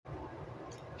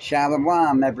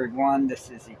Shalom, everyone. This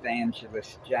is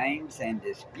Evangelist James and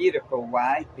his beautiful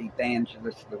wife,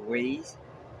 Evangelist Louise.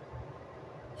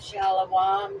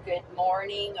 Shalom, good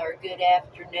morning or good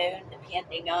afternoon,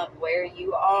 depending on where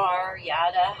you are.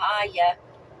 Yada Haya.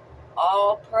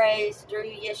 All praise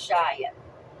through Yeshaya.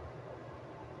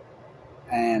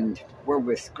 And we're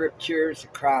with scriptures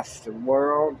across the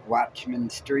world, Watchman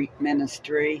Street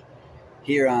Ministry,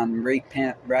 here on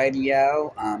Repent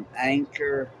Radio, on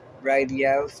Anchor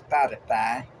Radio,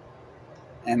 Spotify.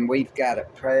 And we've got a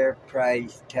prayer,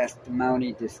 praise,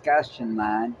 testimony discussion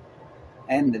line.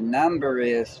 And the number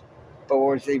is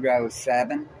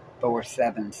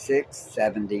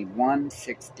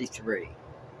 407-476-7163.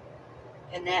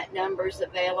 And that number's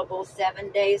available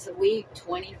 7 days a week,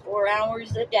 24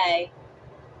 hours a day.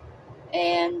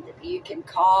 And you can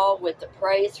call with a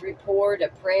praise report, a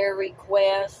prayer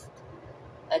request,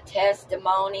 a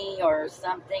testimony, or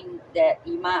something that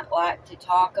you might like to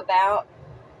talk about.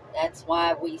 That's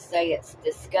why we say it's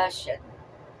discussion.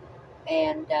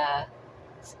 And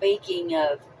speaking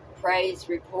of praise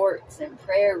reports and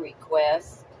prayer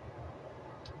requests,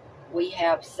 we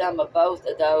have some of both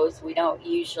of those. We don't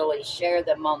usually share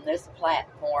them on this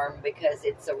platform because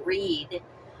it's a read,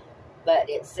 but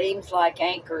it seems like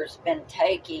Anchor's been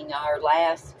taking our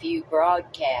last few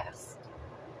broadcasts.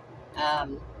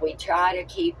 We try to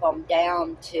keep them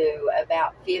down to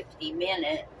about 50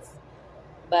 minutes,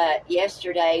 but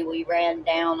yesterday we ran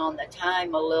down on the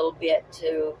time a little bit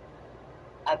to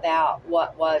about,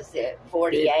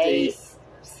 48?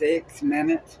 56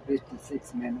 minutes.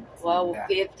 Well,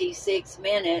 56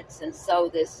 minutes, and so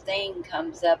this thing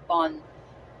comes up on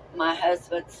my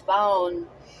husband's phone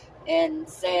and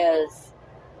says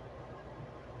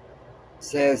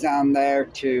on there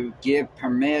to give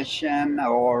permission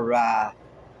or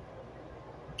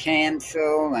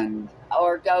cancel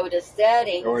or go to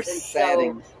settings,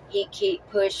 so he keep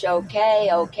push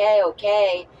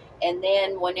okay, and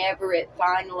then whenever it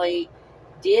finally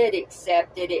did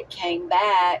accept it, it came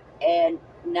back and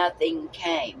nothing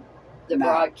came.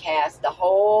 Broadcast, the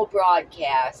whole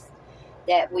broadcast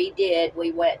that we did,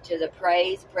 we went to the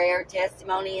praise, prayer,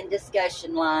 testimony, and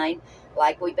discussion line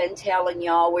like we've been telling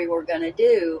y'all we were going to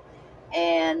do,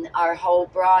 and our whole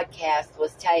broadcast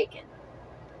was taken.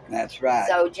 That's right.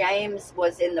 So James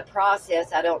was in the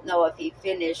process, I don't know if he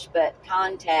finished, but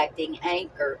contacting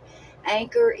Anchor.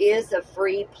 Anchor is a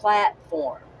free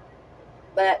platform,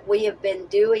 but we have been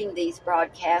doing these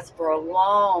broadcasts for a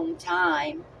long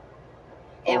time,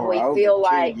 and we feel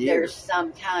like there's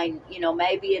some kind,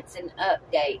 maybe it's an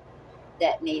update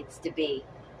that needs to be.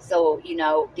 So,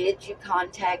 did you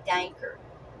contact Anchor?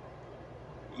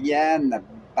 Yeah, and the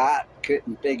bot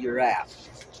couldn't figure out.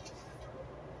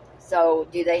 So,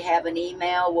 do they have an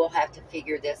email? We'll have to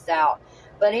figure this out.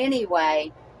 But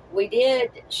anyway, we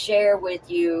did share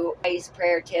with you praise,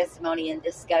 prayer, testimony, and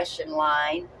discussion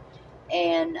line.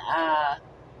 And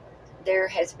there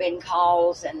has been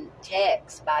calls and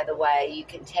texts, by the way. You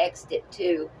can text it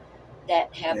too,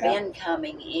 that have been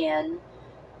coming in.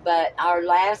 But our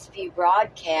last few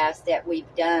broadcasts that we've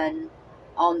done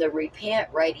on the Repent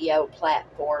Radio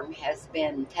platform has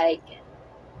been taken.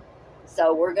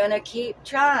 So we're going to keep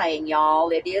trying,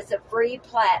 y'all. It is a free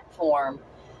platform.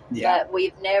 Yeah. But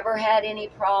we've never had any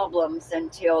problems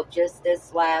until just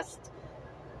this last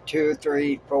 2,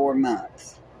 3, 4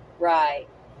 months. Right.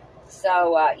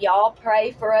 So y'all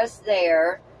pray for us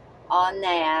there on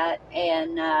that.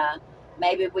 And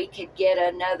maybe we could get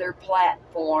another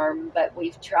platform. But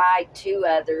we've tried 2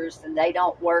 others, and they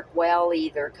don't work well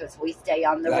either because we stay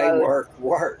on the road. They work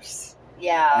worse.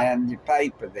 Yeah. And you pay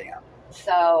for them.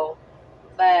 So,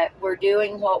 but we're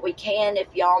doing what we can. If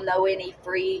y'all know any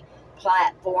free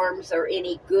platforms or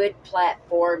any good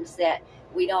platforms that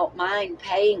we don't mind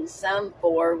paying some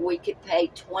for, we could pay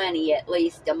 $20 at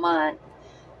least a month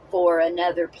for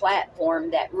another platform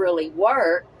that really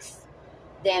works,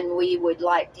 then we would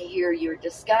like to hear your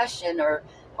discussion or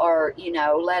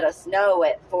let us know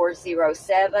at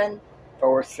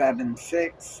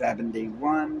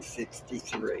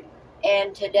 407-476-7163.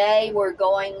 And today we're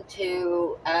going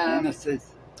to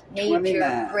Genesis need 29.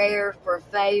 your prayer for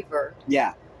favor.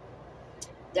 Yeah.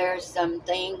 There's some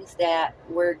things that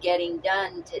we're getting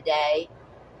done today,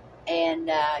 and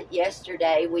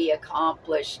yesterday we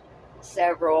accomplished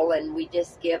several, and we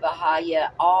just give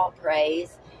Ahaya all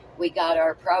praise. We got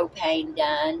our propane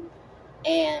done,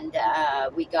 and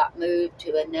we got moved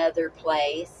to another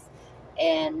place,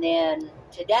 and then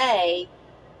today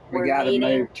we got to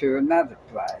move to another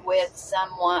place with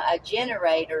someone, a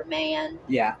generator man.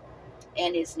 Yeah.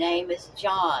 And his name is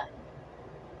John.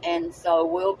 And so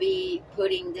we'll be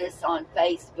putting this on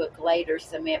Facebook later,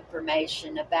 some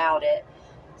information about it.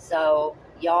 So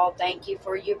y'all, thank you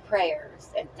for your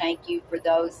prayers, and thank you for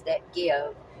those that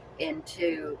give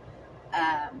into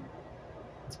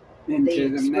the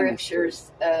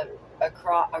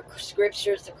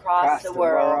scriptures across the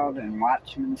world and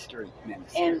Watchman Street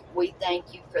Ministry. And we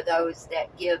thank you for those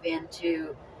that give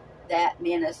into that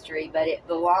ministry, but it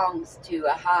belongs to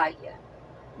Ahaya.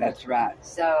 That's right.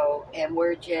 So, and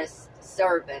we're just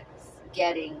servants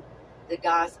getting the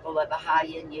gospel of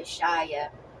Ahaya and Yeshaya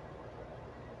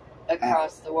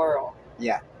across the world.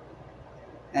 Yeah.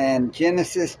 And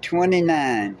Genesis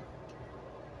 29.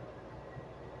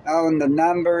 Oh, and the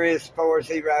number is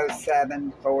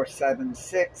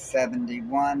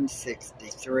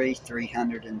 407-476-7163,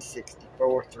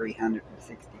 364,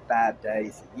 365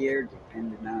 days a year,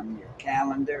 depending on your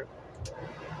calendar.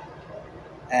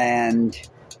 And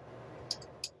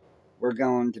we're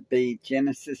going to be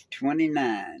Genesis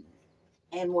 29.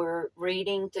 And we're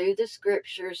reading through the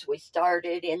scriptures. We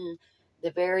started in the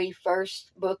very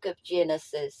first book of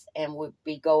Genesis, and we'll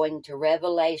be going to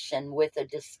Revelation with a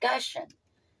discussion.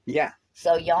 Yeah.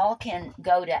 So y'all can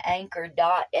go to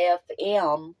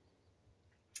anchor.fm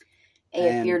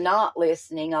if you're not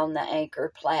listening on the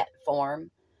Anchor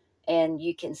platform, and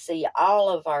you can see all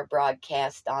of our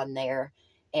broadcasts on there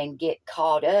and get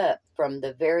caught up from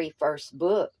the very first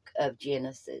book of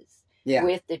Genesis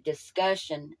with the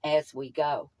discussion as we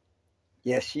go.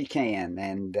 Yes, you can.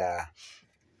 And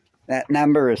that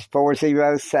number is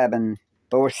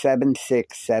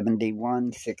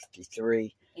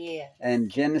 407-476-7163. Yes.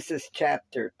 And Genesis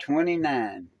chapter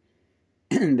 29.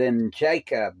 Then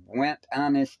Jacob went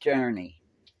on his journey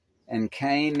and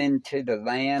came into the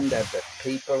land of the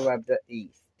people of the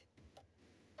east.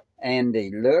 And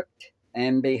he looked,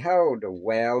 and behold, a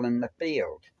well in the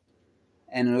field.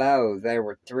 And lo, there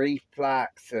were 3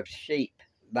 flocks of sheep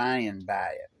lying by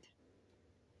it.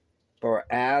 For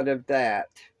out of that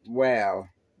well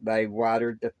they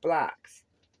watered the flocks,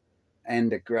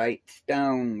 and a great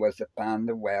stone was upon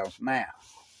the well's mouth.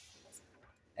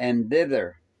 And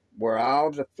thither were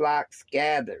all the flocks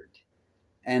gathered,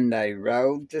 and they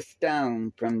rolled the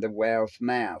stone from the well's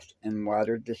mouth, and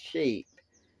watered the sheep,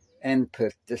 and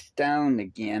put the stone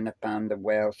again upon the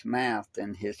well's mouth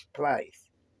in his place.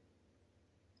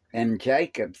 And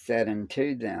Jacob said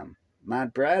unto them, My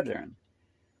brethren,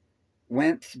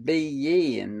 whence be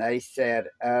ye? And they said,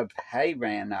 Of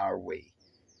Haran are we.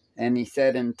 And he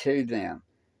said unto them,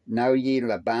 Know ye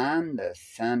Laban, the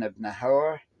son of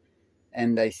Nahor?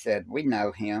 And they said, We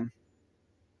know him.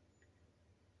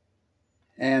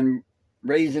 And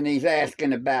reason he's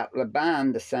asking about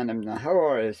Laban, the son of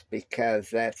Nahor, is because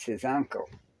that's his uncle.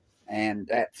 And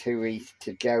that's who he's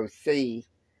to go see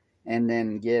and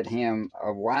then get him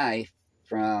a wife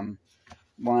from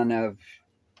one of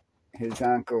his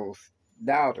uncle's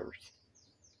daughters.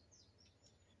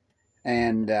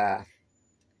 And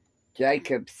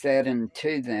Jacob said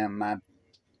unto them,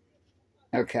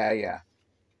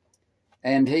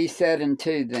 And he said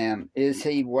unto them, Is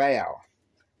he well?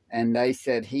 And they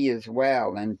said, He is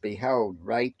well, and behold,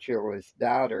 Rachel his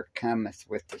daughter cometh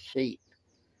with the sheep.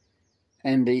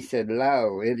 And he said,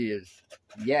 Lo, it is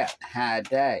yet high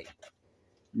day,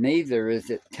 neither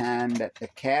is it time that the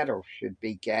cattle should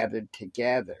be gathered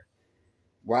together.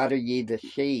 Water ye the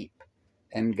sheep,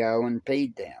 and go and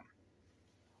feed them.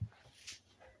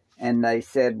 And they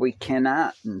said, We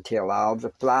cannot until all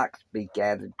the flocks be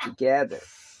gathered together,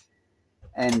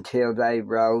 until they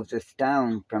roll the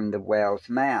stone from the well's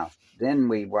mouth. Then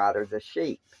we water the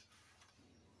sheep.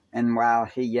 And while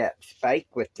he yet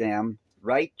spake with them,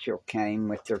 Rachel came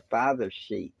with her father's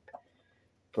sheep,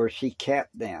 for she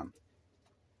kept them.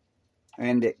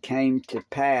 And it came to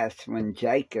pass, when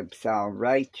Jacob saw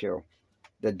Rachel,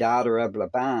 the daughter of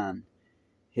Laban,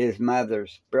 his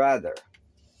mother's brother,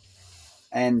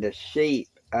 and the sheep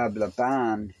of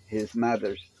Laban, his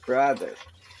mother's brother,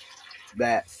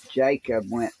 that Jacob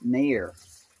went near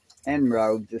and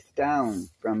rolled the stone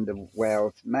from the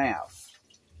well's mouth,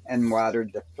 and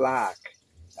watered the flock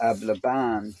of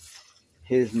Laban,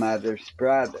 his mother's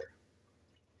brother.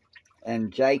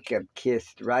 And Jacob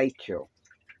kissed Rachel,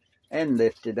 and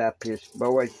lifted up his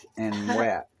voice and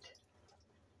wept.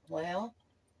 Well,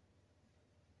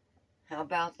 how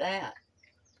about that?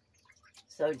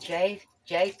 So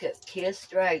Jacob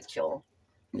kissed Rachel.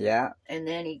 Yeah. And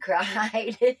then he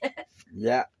cried.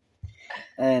 Yeah.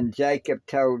 And Jacob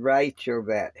told Rachel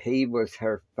that he was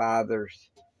her father's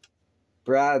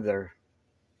brother,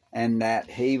 and that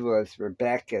he was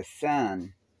Rebekah's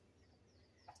son.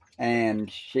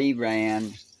 And she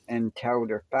ran and told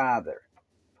her father.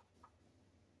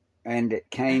 And it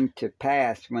came to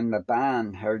pass when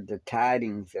Laban heard the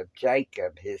tidings of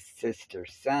Jacob, his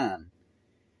sister's son,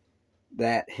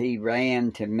 that he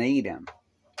ran to meet him,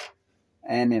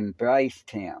 and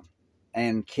embraced him,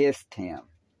 and kissed him,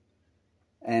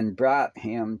 and brought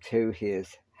him to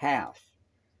his house.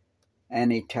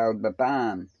 And he told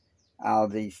Laban all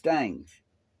these things.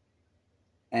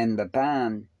 And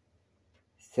Laban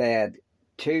said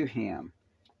to him,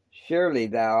 Surely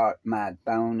thou art my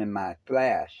bone and my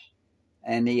flesh.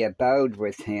 And he abode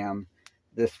with him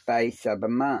the space of a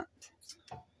month.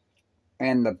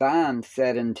 And Laban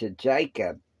said unto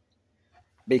Jacob,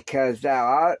 Because thou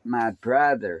art my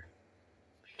brother,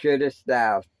 shouldest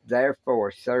thou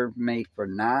therefore serve me for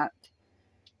naught?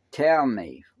 Tell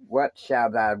me, what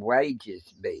shall thy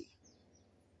wages be?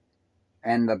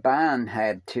 And Laban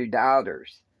had 2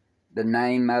 daughters. The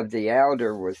name of the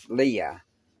elder was Leah,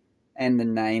 and the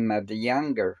name of the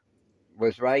younger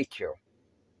was Rachel.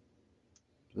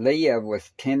 Leah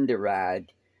was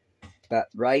tender-eyed, but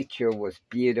Rachel was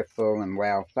beautiful and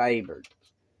well-favored.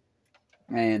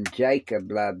 And Jacob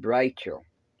loved Rachel,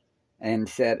 and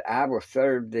said, I will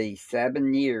serve thee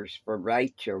 7 years for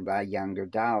Rachel thy younger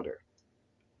daughter.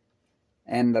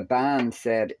 And Laban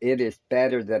said, It is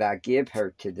better that I give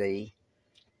her to thee,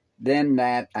 than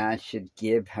that I should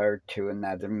give her to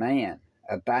another man.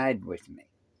 Abide with me.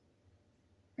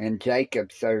 And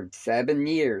Jacob served 7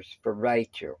 years for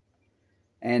Rachel,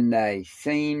 and they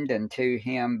seemed unto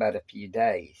him but a few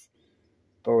days,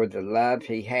 for the love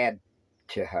he had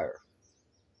to her.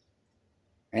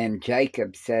 And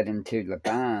Jacob said unto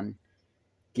Laban,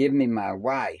 Give me my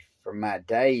wife, for my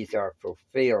days are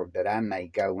fulfilled, that I may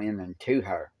go in unto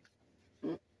her.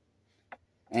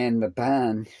 And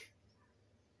Laban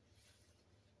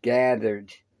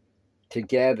gathered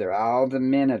together all the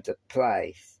men of the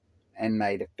place and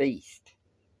made a feast.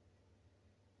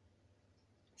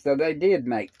 So they did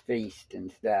make feasts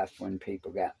and stuff when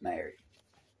people got married.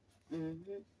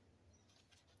 Mm-hmm.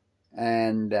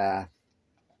 And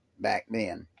back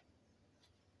then.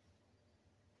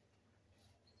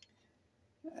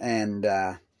 And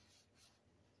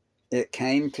it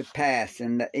came to pass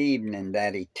in the evening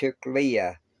that he took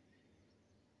Leah,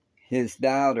 his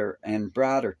daughter, and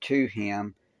brought her to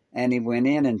him, and he went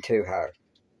in unto her.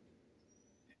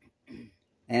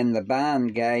 And Laban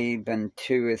gave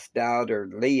unto his daughter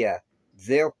Leah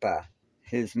Zilpah,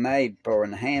 his maid, for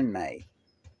an handmaid.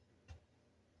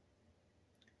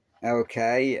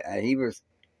 Okay, he was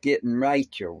getting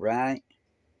Rachel, right?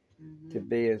 Mm-hmm. To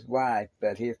be his wife,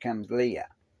 but here comes Leah.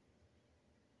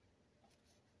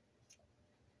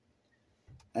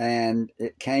 And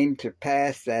it came to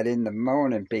pass that in the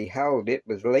morning, behold, it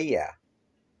was Leah.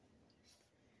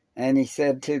 And he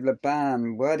said to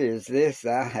Laban, What is this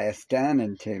thou hast done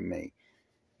unto me?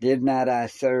 Did not I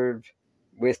serve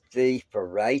with thee for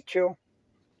Rachel?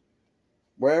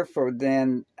 Wherefore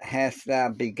then hast thou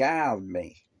beguiled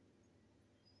me?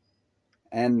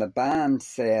 And Laban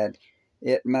said,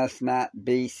 It must not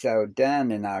be so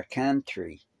done in our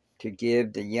country, to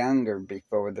give the younger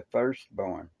before the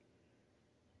firstborn.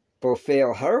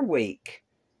 Fulfill her week,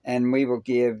 and we will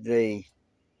give thee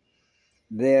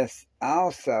this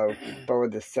also for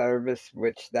the service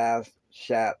which thou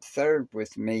shalt serve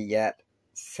with me yet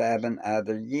 7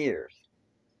 other years.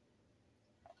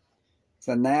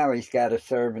 So now he's got to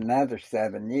serve another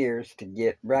 7 years to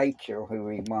get Rachel, who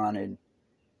he wanted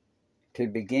to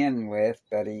begin with,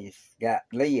 but he's got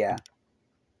Leah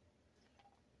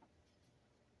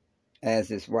as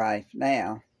his wife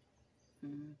now.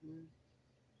 Mm-hmm.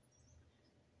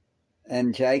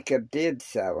 And Jacob did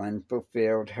so and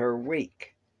fulfilled her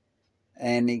week.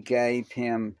 And he gave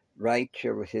him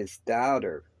Rachel his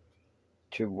daughter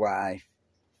to wife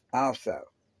also.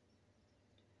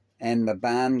 And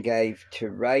Laban gave to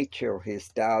Rachel his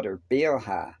daughter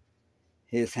Bilhah,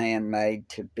 his handmaid,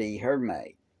 to be her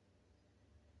maid.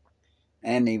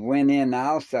 And he went in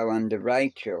also unto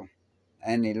Rachel,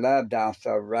 and he loved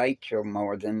also Rachel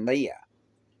more than Leah,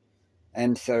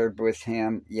 and served with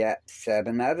him yet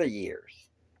 7 other years.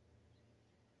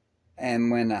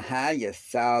 And when Ahiah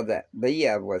saw that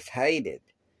Leah was hated,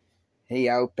 he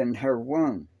opened her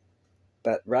womb,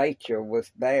 but Rachel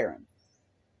was barren.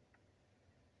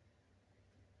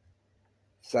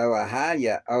 So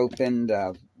Ahiah opened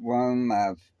the womb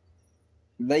of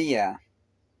Leah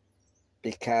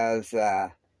because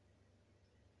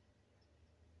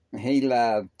he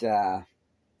loved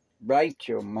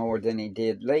Rachel more than he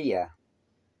did Leah.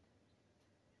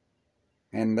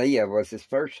 And Leah was his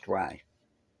first wife.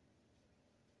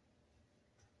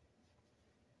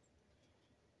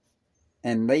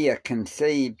 And Leah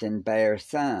conceived and bare a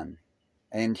son.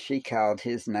 and she called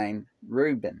his name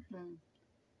Reuben.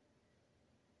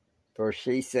 For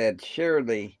she said,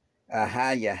 Surely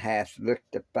Ahiah hath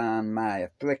looked upon my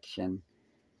affliction,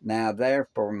 now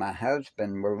therefore my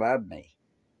husband will love me.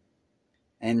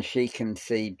 And she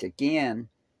conceived again,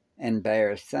 and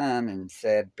bare a son, and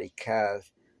said,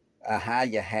 Because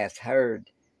Ahiah hath heard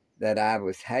that I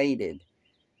was hated,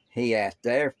 he hath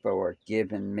therefore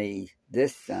given me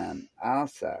this son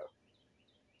also.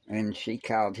 And she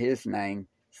called his name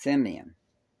Simeon.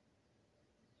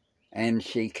 And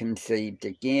she conceived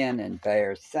again, and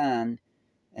bare a son,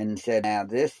 and said, Now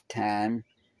this time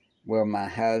will my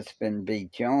husband be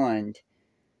joined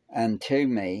unto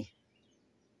me,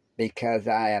 because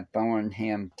I have borne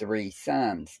him 3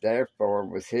 sons. Therefore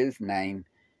was his name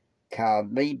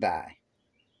called Levi.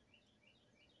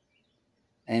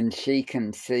 And she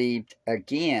conceived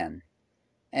again,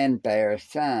 and bare a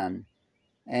son.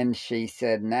 And she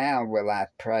said, Now will I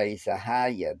praise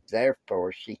Ahiah.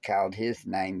 Therefore she called his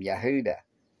name Yehudah,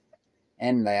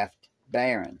 and left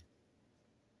barren.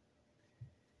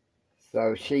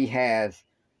 So she has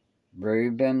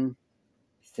Reuben,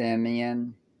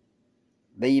 Simeon,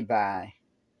 Levi,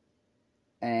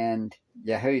 and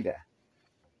Yehudah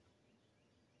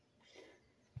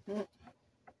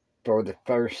for the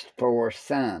first 4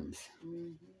 sons.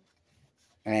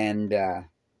 And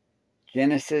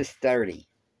Genesis 30.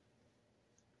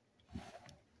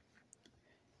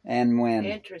 And when...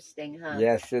 Interesting, huh?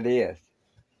 Yes, it is.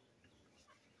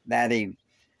 That he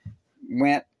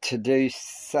went to do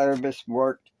service,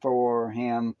 worked for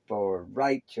him for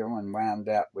Rachel, and wound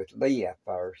up with Leah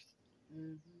first.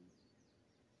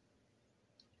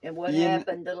 And what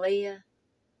happened to Leah?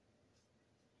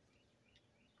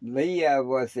 Leah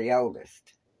was the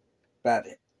oldest, but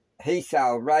he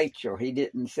saw Rachel. He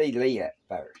didn't see Leah at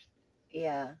first.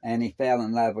 Yeah. And he fell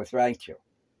in love with Rachel.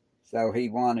 So he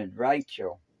wanted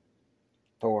Rachel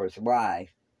for his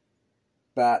wife.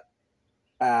 But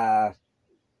Laban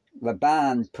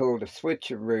pulled a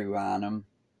switcheroo on him,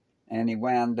 and he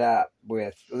wound up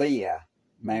with Leah,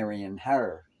 marrying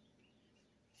her.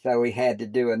 So he had to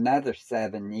do another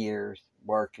 7 years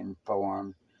working for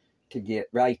him to get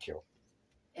Rachel.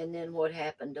 And then what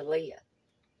happened to Leah?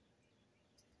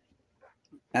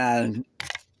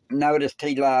 Noticed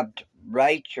he loved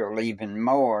Rachel even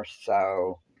more,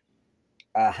 so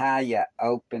Ahiah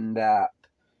opened up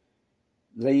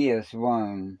Leah's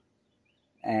womb,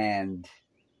 and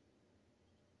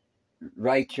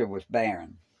Rachel was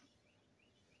barren.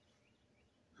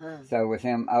 So with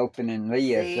him opening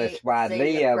Leah's, that's why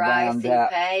Leah wound up.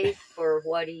 The price he paid for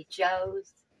what he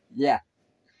chose. Yeah.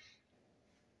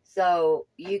 So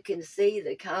you can see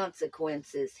the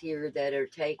consequences here that are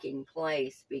taking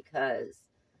place because...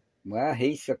 Well,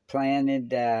 he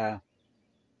supplanted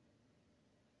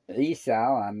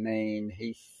Esau. I mean,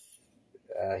 he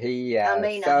sold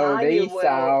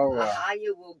Esau.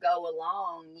 Ahiah will go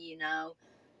along, you know,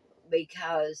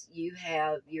 because you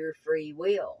have your free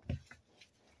will,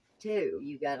 too.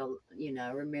 You got to, you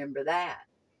know, remember that.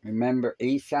 Remember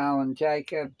Esau and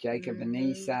Jacob? Jacob and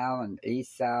Esau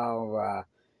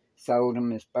sold him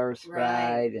his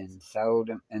birthright and sold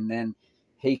him, and then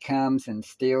he comes and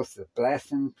steals the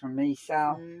blessing from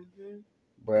Esau.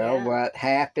 Well, what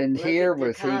happened here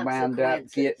was he wound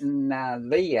up getting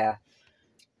Leah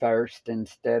first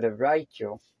instead of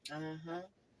Rachel.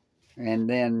 And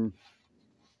then,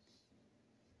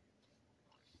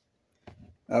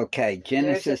 okay,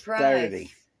 Genesis 30.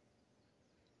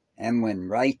 And when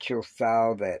Rachel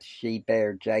saw that she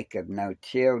bare Jacob no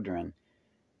children,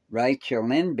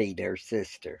 Rachel envied her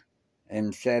sister,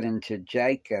 and said unto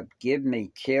Jacob, Give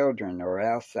me children, or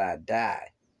else I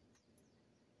die.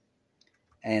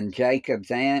 And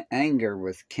Jacob's anger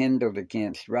was kindled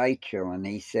against Rachel, and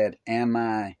he said, Am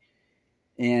I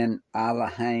in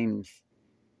Elohim's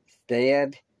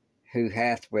stead, who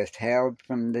hath withheld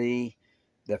from thee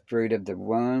the fruit of the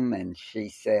womb? And she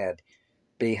said,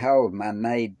 Behold, my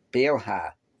maid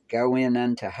Bilhah, go in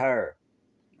unto her,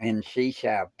 and she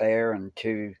shall bear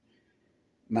unto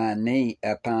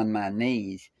upon my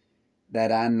knees,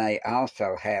 that I may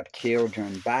also have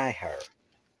children by her.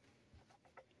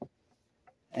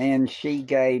 And she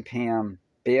gave him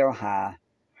Bilhah,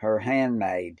 her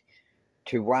handmaid,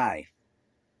 to wife.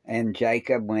 And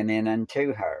Jacob went in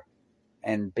unto her,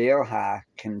 and Bilhah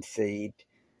conceived,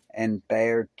 and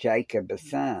bare Jacob a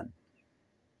son.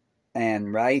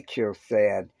 And Rachel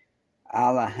said,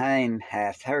 Elohim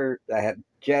hath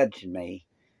judged me,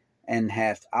 and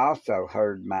hath also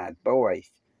heard my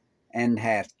voice, and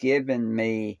hath given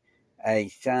me a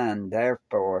son.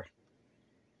 Therefore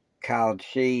called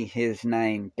she his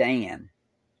name Dan.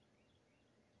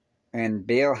 And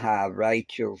Bilhah,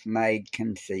 Rachel's maid,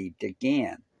 conceived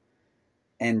again,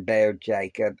 and bare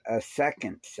Jacob a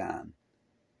second son.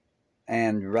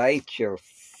 And Rachel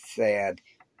said,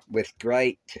 with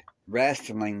great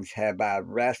wrestlings have I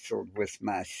wrestled with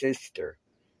my sister,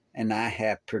 and I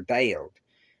have prevailed.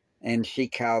 And she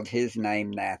called his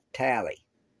name Naphtali.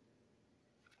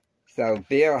 So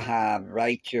Bilhah,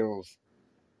 Rachel's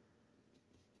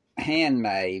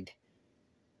handmaid,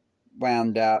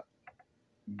 wound up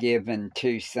giving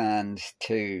 2 sons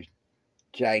to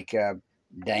Jacob,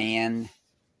 Dan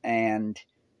and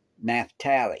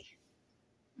Naphtali.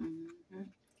 Mm-hmm.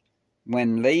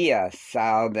 When Leah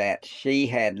saw that she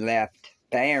had left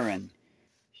barren,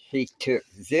 she took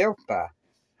Zilpah,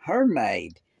 her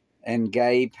maid, and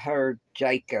gave her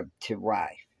Jacob to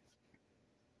wife.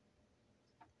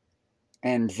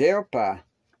 And Zilpah,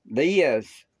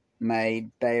 Leah's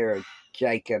maid, bare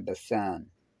Jacob a son.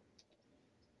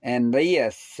 And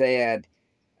Leah said,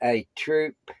 a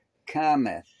troop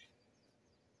cometh,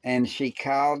 and she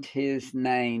called his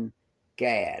name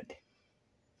Gad.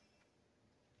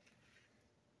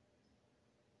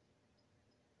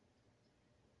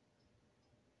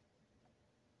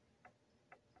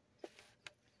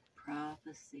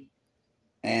 Prophecy.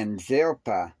 And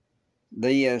Zilpah,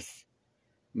 Leah's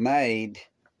maid,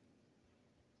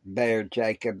 bare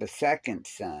Jacob a second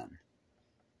son.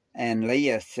 And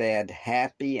Leah said,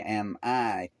 happy am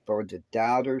I, for the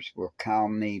daughters will call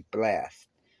me blessed.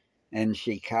 And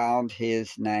she called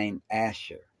his name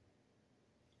Asher.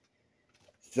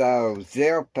 So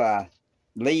Zilpah,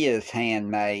 Leah's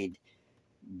handmaid,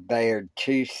 bare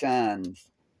 2 sons,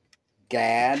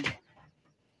 Gad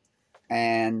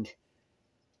and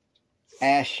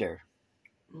Asher,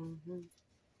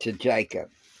 to Jacob.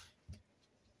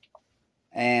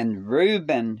 And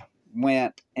Reuben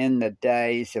went in the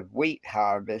days of wheat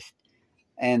harvest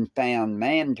and found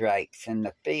mandrakes in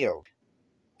the field,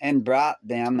 and brought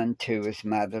them unto his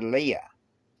mother Leah.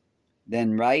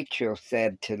 Then Rachel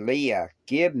said to Leah,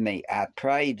 give me, I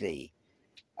pray thee,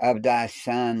 of thy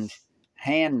son's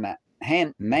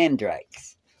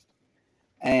mandrakes.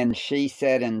 And she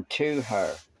said unto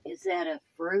her, is that a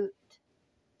fruit?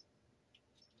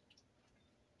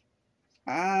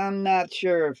 I'm not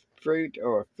sure if fruit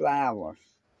or flower.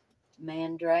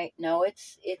 Mandrake? No,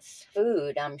 it's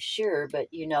food, I'm sure,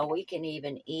 but you know, we can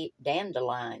even eat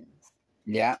dandelions.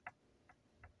 Yeah.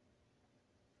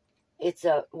 It's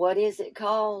a, what is it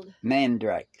called?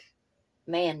 Mandrake.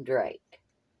 Mandrake.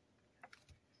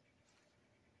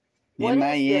 What is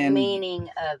the meaning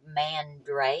of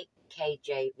mandrake,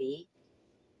 KJV?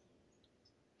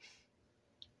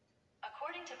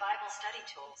 According to Bible study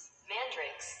tools,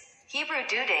 mandrakes, Hebrew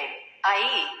dudane,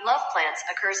 i.e., love plants,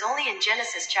 occurs only in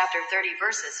Genesis chapter 30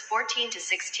 verses 14 to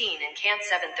 16 and Cant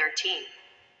 7:13.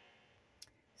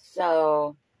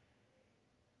 So,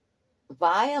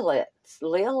 violets,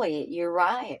 lily, you're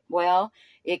right. Well,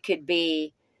 it could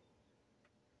be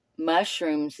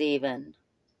mushrooms even.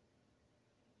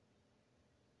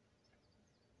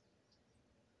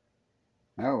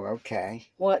 Oh, okay.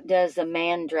 What does a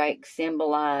mandrake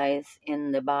symbolize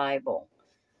in the Bible?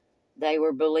 They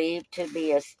were believed to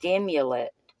be a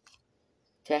stimulant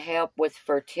to help with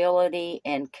fertility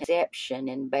and conception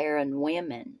in barren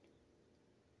women.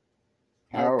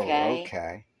 Okay? Oh,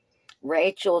 okay.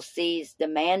 Rachel sees the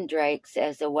mandrakes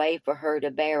as a way for her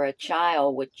to bear a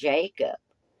child with Jacob.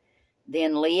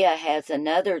 Then Leah has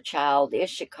another child,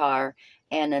 Issachar,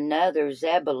 and another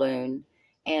Zebulun,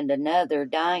 and another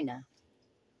Dinah.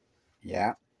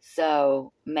 Yeah.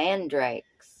 So,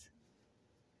 mandrakes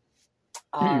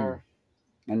are...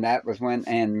 And that was when,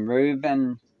 and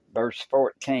Reuben, verse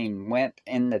 14, went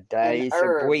in the days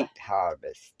of wheat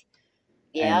harvest,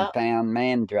 and found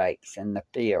mandrakes in the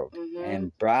field,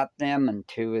 and brought them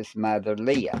unto his mother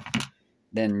Leah.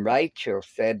 Then Rachel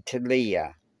said to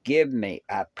Leah, give me,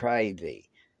 I pray thee,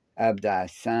 of thy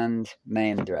son's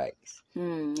mandrakes.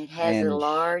 It has a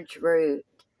large root.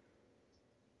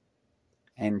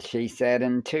 And she said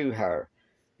unto her,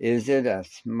 is it a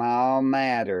small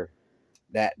matter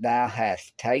that thou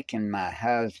hast taken my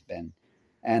husband,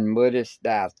 and wouldest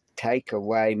thou take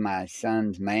away my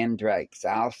son's mandrakes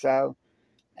also?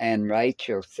 And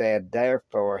Rachel said,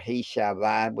 therefore he shall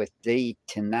lie with thee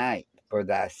tonight for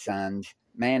thy son's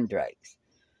mandrakes.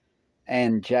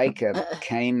 And Jacob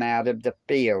came out of the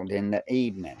field in the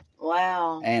evening.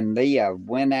 Wow. And Leah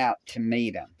went out to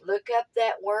meet him. Look up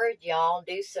that word, y'all.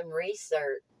 Do some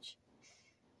research.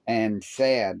 And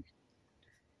said,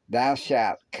 thou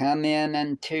shalt come in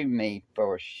unto me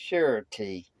for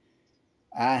surety.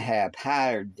 I have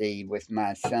hired thee with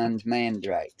my son's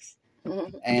mandrakes.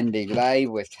 And he lay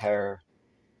with her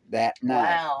that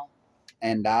night. Wow.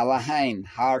 And Elohim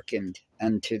hearkened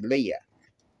unto Leah,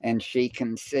 and she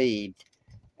conceived,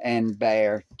 and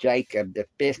bare Jacob the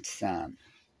 5th son.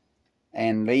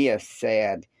 And Leah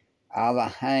said,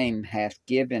 Elohim hath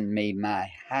given me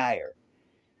my hire,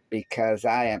 because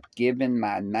I have given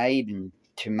my maiden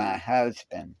to my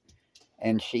husband.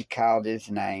 And she called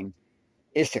his name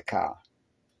Issachar.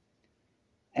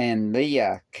 And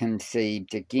Leah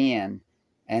conceived again,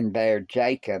 and bare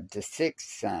Jacob the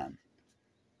 6th son.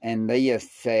 And Leah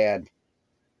said,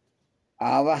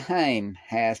 Elohim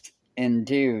hath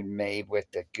endued me with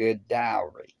a good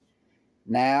dowry.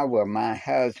 Now will my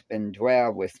husband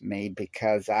dwell with me,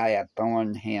 because I have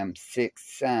borne him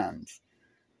 6 sons.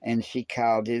 And she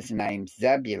called his name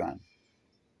Zebulun.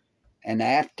 And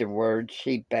afterward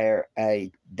she bare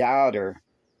a daughter,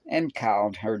 and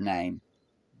called her name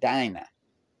Dinah.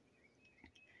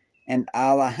 And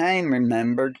Elohim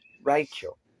remembered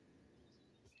Rachel.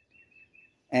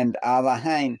 And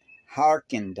Elohim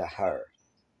hearkened to her,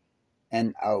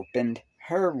 and opened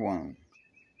her womb.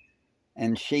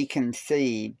 And she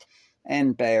conceived,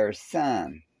 and bare a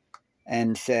son,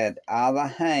 and said,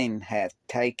 Elohim hath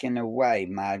taken away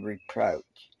my reproach.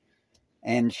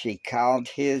 And she called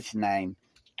his name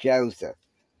Joseph,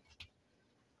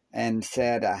 and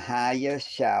said, Ahiah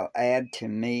shall add to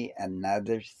me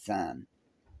another son.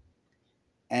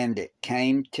 And it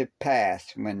came to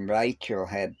pass, when Rachel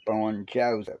had borne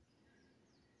Joseph,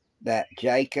 that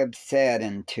Jacob said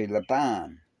unto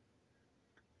Laban,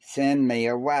 Send me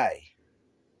away,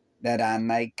 that I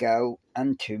may go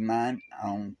unto mine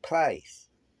own place,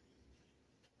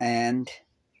 and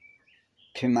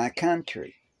to my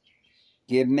country.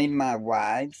 Give me my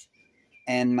wives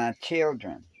and my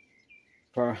children,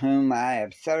 for whom I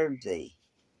have served thee,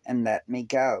 and let me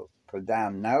go, for thou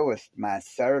knowest my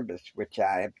service which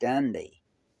I have done thee.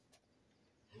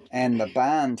 And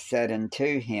Laban said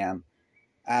unto him,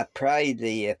 I pray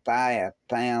thee, if I have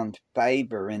found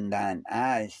favor in thine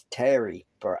eyes, tarry,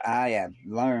 for I have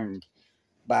learned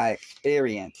by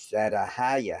experience that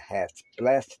Ahiah hath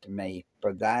blessed me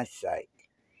for thy sake.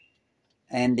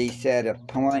 And he said,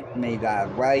 Appoint me thy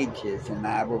wages, and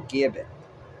I will give it.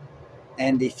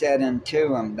 And he said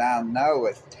unto him, Thou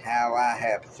knowest how I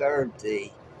have served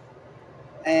thee,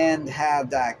 and how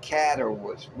thy cattle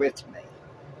was with me.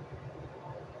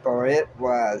 For it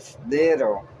was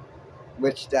little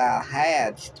which thou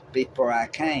hadst before I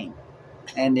came,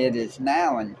 and it is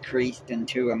now increased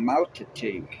into a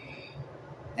multitude.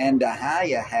 And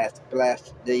Ahiah hath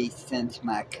blessed thee since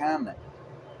my coming.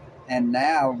 And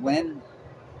now when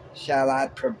shall I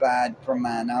provide for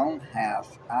mine own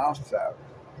house also?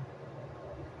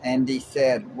 And he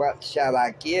said, What shall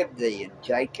I give thee? And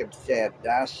Jacob said,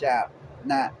 Thou shalt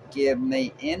not give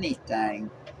me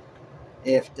anything,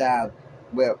 if thou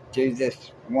wilt do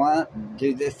this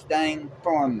thing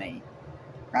for me.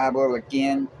 I will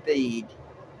again feed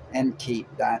and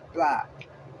keep thy flock.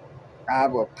 I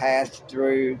will pass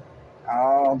through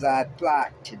all thy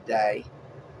flock today,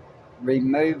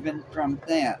 removing from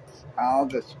thence all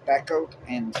the speckled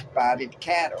and spotted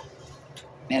cattle,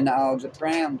 and all the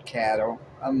brown cattle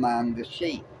among the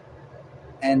sheep,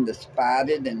 and the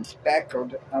spotted and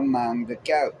speckled among the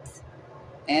goats,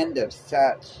 and of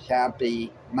such shall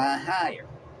be my hire.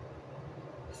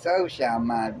 So shall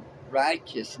my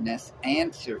righteousness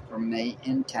answer for me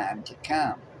in time to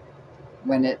come,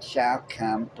 when it shall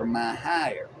come for my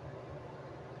hire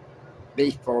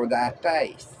before thy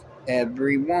face.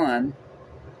 Every one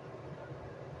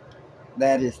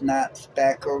that is not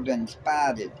speckled and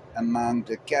spotted among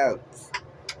the goats,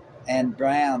 and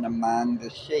brown among the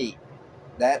sheep,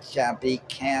 that shall be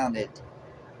counted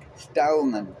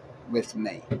stolen with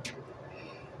me.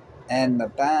 And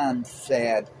Laban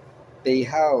said,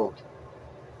 Behold,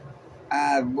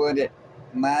 I would it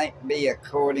might be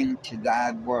according to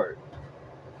thy word.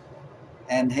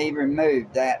 And he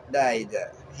removed that day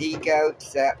the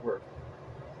he-goats that were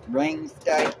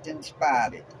ring-staked and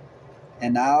spotted,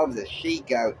 and all the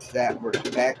she-goats that were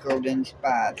speckled and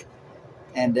spotted,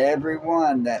 and every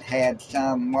one that had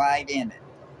some white in it,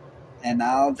 and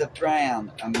all the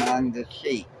brown among the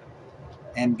sheep,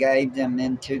 and gave them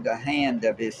into the hand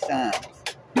of his sons.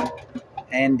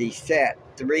 And he set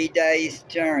 3 days'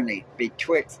 journey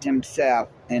betwixt himself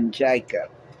and Jacob.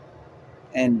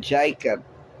 And Jacob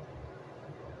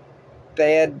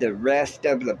fed the rest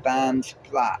of Laban's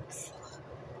flocks.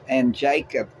 And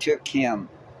Jacob took him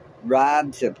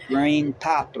rods of green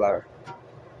poplar,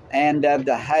 and of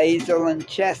the hazel and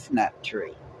chestnut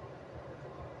tree,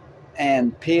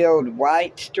 and peeled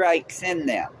white strakes in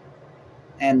them,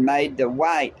 and made the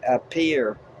white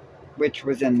appear which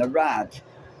was in the rods.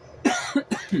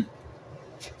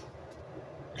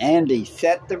 And he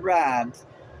set the rods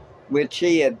which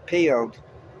he had peeled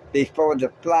before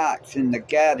the flocks in the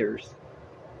gutters,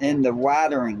 in the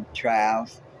watering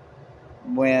troughs,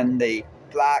 when the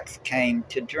flocks came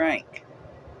to drink,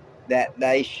 that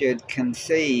they should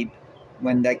conceive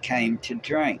when they came to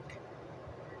drink.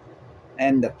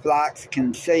 And the flocks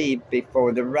conceived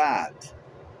before the rods,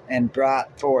 and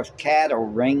brought forth cattle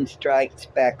ring-striped,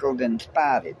 speckled, and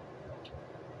spotted.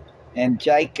 And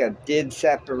Jacob did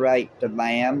separate the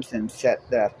lambs, and set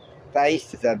the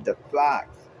faces of the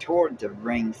flocks toward the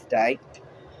ring-striped,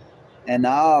 and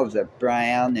all the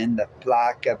brown in the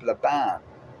flock of Laban.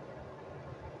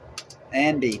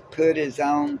 And he put his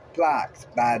own flocks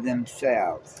by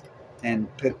themselves,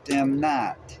 and put them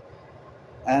not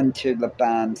unto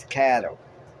Laban's cattle.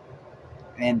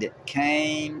 And it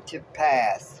came to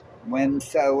pass,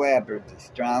 whensoever the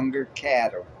stronger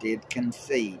cattle did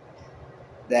conceive,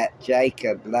 that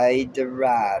Jacob laid the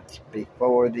rods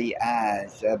before the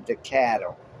eyes of the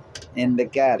cattle in the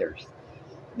gutters,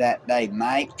 that they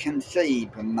might conceive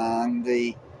among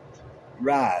the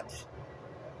rods.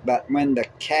 But when the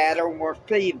cattle were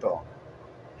feeble,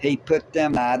 he put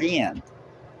them not in.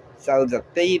 So the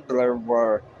feebler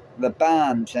were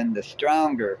Laban's, and the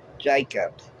stronger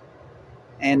Jacob's.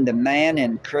 And the man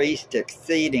increased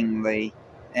exceedingly,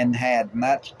 and had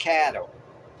much cattle,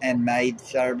 and maid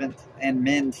servants, and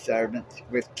men servants,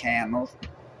 with camels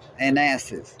and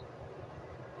asses.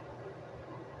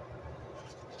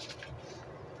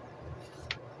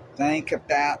 Think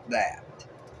about that.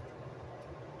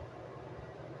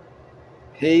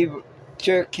 He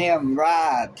took him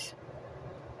rods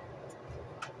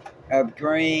of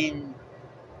green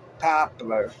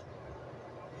poplar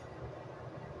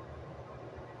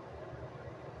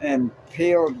and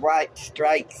peeled white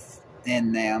stripes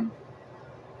in them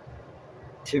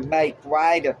to make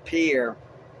white appear,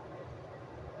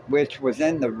 which was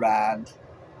in the rods.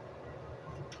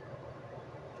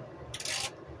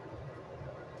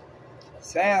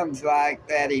 Sounds like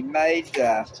that he made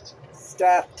the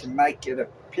stuff to make it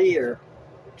appear.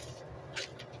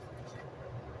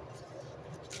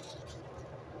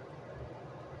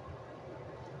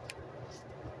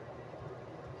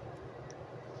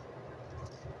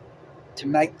 To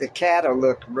make the cattle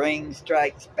look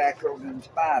ring-striped, speckled, and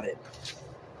spotted.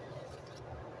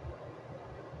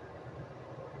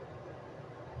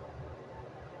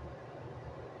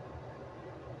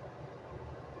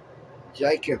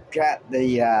 Jacob got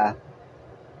the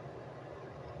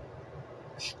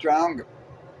stronger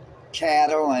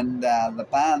cattle, and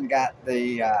Laban got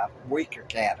the weaker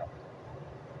cattle.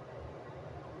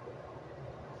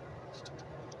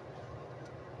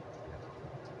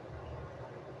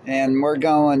 And we're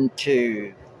going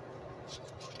to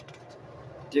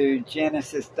do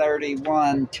Genesis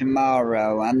 31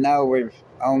 tomorrow. I know we're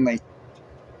only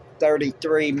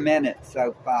 33 minutes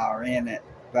so far in it,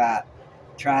 but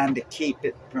trying to keep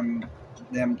it from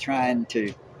them trying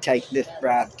to take this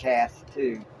broadcast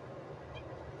too.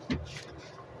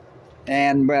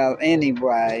 And well,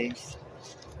 anyways,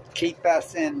 keep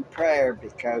us in prayer,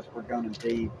 because we're going to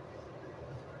be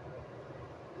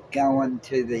going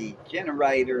to the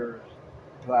generator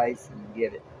place and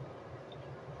get it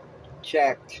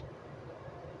checked,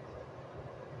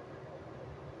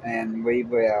 and we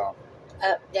will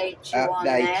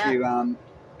update you on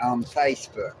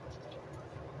Facebook,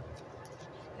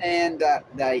 and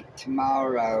update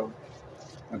tomorrow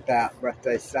about what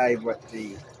they say, what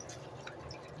the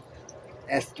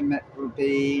estimate will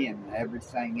be, and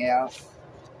everything else.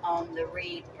 On the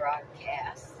Read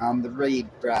broadcast. On the Read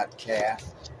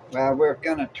broadcast. Well, we're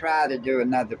going to try to do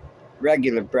another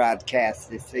regular broadcast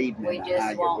this evening. We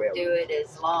just won't do it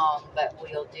as long, but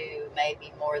we'll do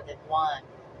maybe more than one.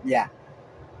 Yeah.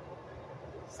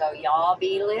 So y'all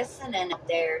be listening up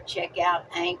there. Check out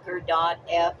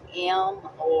anchor.fm,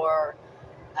 or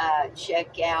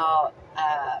check out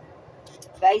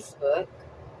Facebook.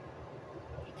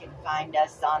 You can find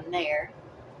us on there.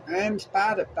 And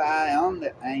Spotify on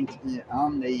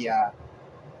the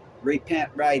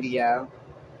Repent Radio.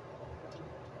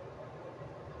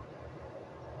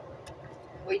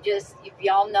 If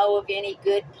y'all know of any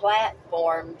good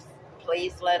platforms,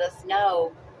 please let us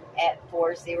know at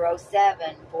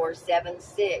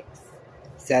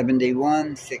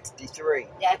 407-476-7163.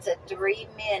 That's a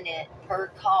 3-minute per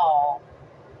call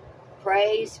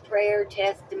praise, prayer,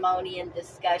 testimony, and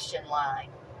discussion line.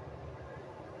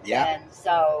 Yeah. And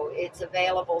so it's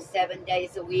available 7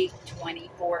 days a week,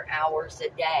 24 hours a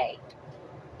day.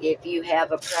 If you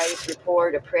have a praise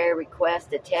report, a prayer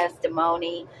request, a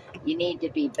testimony, you need to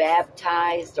be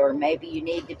baptized, or maybe you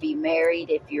need to be married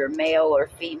if you're male or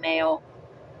female,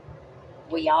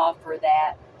 we offer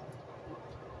that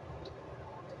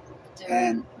to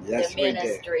And yes, the we do.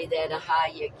 ministry that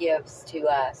Ahia gives to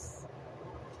us.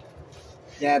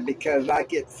 Yeah, because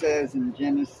like it says in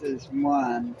Genesis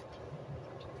 1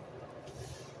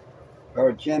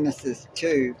 or Genesis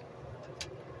 2,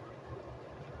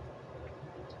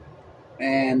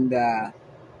 and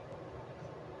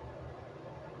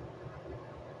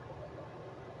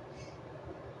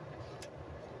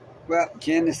well,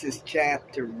 Genesis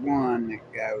chapter 1, it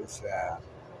goes,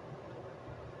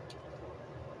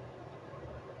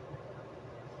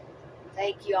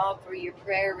 Thank you all for your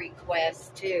prayer requests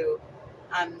too.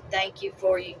 Thank you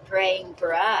for you praying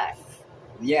for us.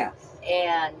 yes,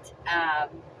 And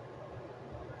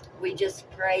we just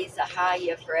praise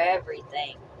Ahia for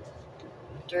everything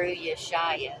through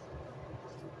Yeshaya.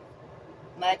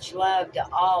 Much love to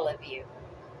all of you.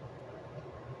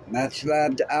 much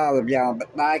love to all of y'all.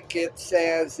 But like it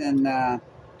says in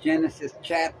Genesis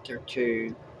chapter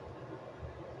 2,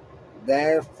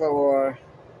 therefore,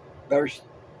 verse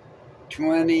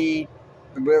 20,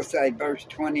 we'll say verse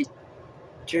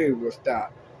 22 will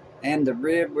start. And the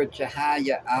rib which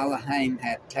Ahia Elohim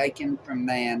had taken from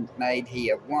man made he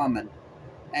a woman,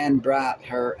 and brought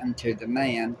her unto the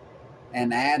man.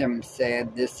 And Adam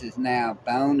said, this is now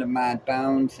bone of my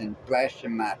bones and flesh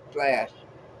of my flesh.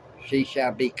 She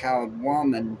shall be called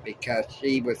woman, because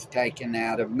she was taken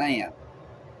out of man.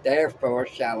 Therefore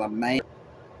shall a man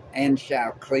and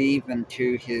shall cleave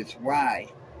unto his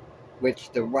wife, which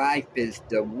the wife is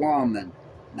the woman,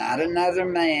 not another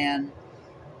man,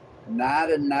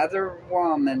 not another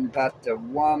woman, but the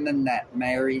woman that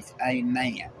marries a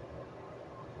man.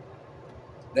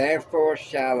 Therefore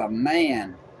shall a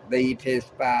man leave his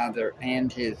father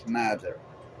and his mother,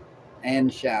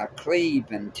 and shall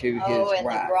cleave unto his and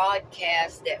wife. the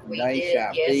broadcast that we They did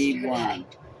shall be yesterday. one.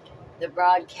 The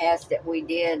broadcast that we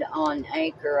did on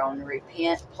Anchor on the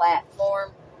Repent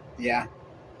platform. Yeah.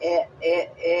 It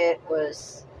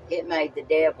made the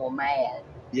devil mad.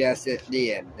 Yes, it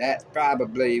did. That's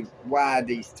probably why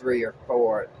these 3 or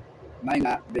 4 may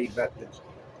not be, but the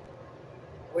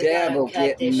We're devil gonna cut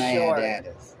getting this mad short. at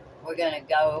us. We're gonna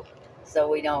go so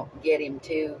we don't get him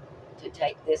to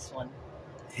take this one.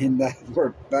 And they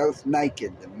were both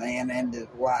naked, the man and his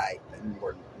wife, and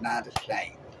were not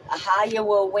ashamed. Ahia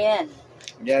will win.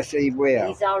 Yes, he will.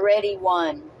 He's already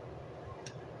won.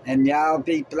 And y'all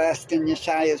be blessed in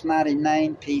Yeshua's mighty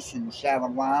name. Peace and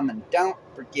shalom. And don't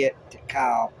forget to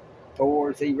call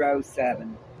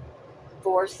 407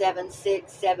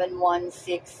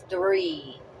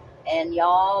 476-7163. And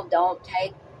y'all don't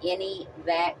take any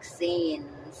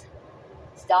vaccines.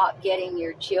 Stop getting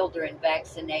your children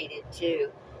vaccinated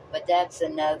too. But that's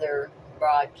another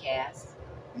broadcast.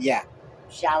 Yeah.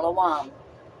 Shalom.